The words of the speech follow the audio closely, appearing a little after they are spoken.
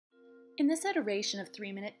In this iteration of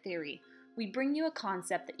 3-Minute Theory, we bring you a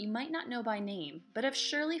concept that you might not know by name, but have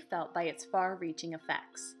surely felt by its far-reaching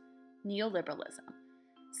effects: neoliberalism.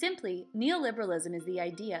 Simply, neoliberalism is the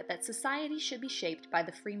idea that society should be shaped by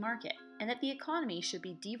the free market, and that the economy should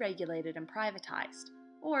be deregulated and privatized.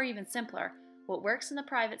 Or even simpler, what works in the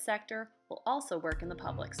private sector will also work in the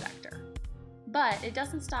public sector. But it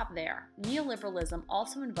doesn't stop there. Neoliberalism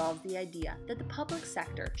also involves the idea that the public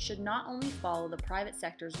sector should not only follow the private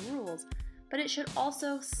sector's rules, but it should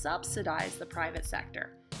also subsidize the private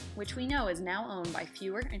sector, which we know is now owned by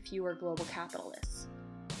fewer and fewer global capitalists.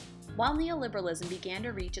 While neoliberalism began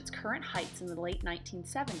to reach its current heights in the late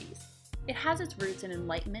 1970s, it has its roots in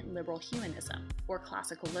Enlightenment liberal humanism, or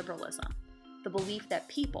classical liberalism, the belief that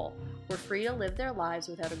people were free to live their lives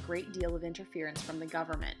without a great deal of interference from the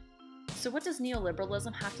government. So what does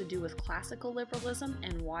neoliberalism have to do with classical liberalism,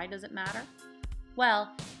 and why does it matter?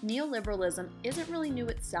 Well, neoliberalism isn't really new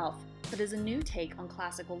itself, but is a new take on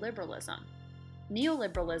classical liberalism.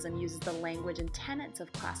 Neoliberalism uses the language and tenets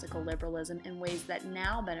of classical liberalism in ways that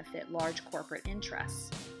now benefit large corporate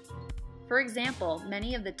interests. For example,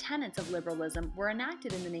 many of the tenets of liberalism were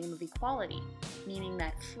enacted in the name of equality, meaning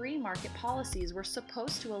that free market policies were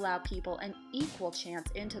supposed to allow people an equal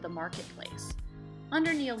chance into the marketplace.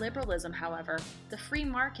 Under neoliberalism, however, the free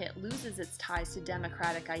market loses its ties to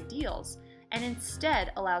democratic ideals and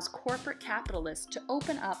instead allows corporate capitalists to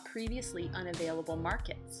open up previously unavailable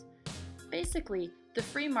markets. Basically, the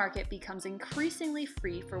free market becomes increasingly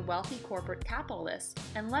free for wealthy corporate capitalists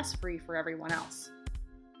and less free for everyone else.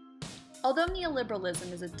 Although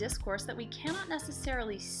neoliberalism is a discourse that we cannot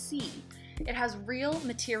necessarily see, it has real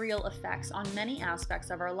material effects on many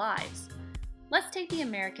aspects of our lives. Let's take the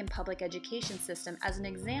American public education system as an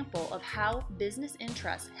example of how business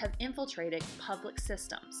interests have infiltrated public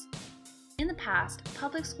systems. In the past,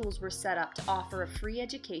 public schools were set up to offer a free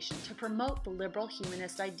education to promote the liberal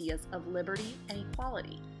humanist ideas of liberty and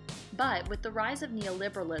equality. But with the rise of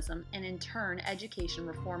neoliberalism and in turn education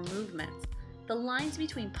reform movements, the lines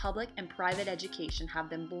between public and private education have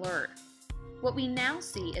been blurred. What we now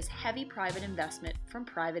see is heavy private investment from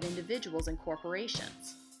private individuals and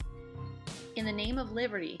corporations. In the name of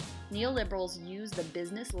liberty, neoliberals use the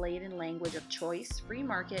business-laden language of choice, free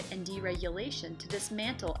market, and deregulation to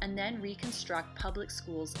dismantle and then reconstruct public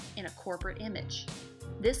schools in a corporate image.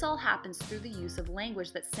 This all happens through the use of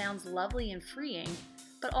language that sounds lovely and freeing,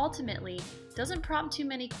 but ultimately doesn't prompt too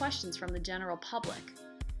many questions from the general public.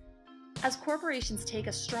 As corporations take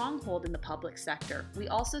a stronghold in the public sector, we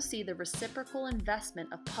also see the reciprocal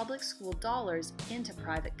investment of public school dollars into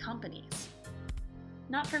private companies.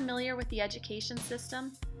 Not familiar with the education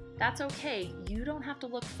system? That's okay, you don't have to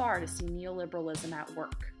look far to see neoliberalism at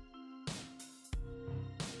work.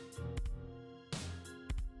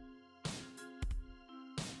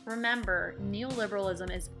 Remember,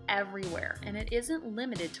 neoliberalism is everywhere, and it isn't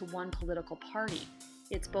limited to one political party.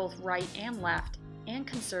 It's both right and left, and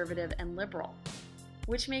conservative and liberal,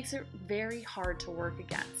 which makes it very hard to work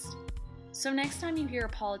against. So next time you hear a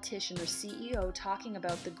politician or CEO talking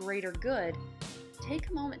about the greater good, take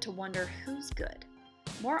a moment to wonder who's good.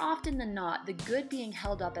 More often than not, the good being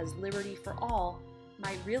held up as liberty for all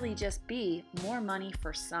might really just be more money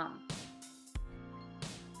for some.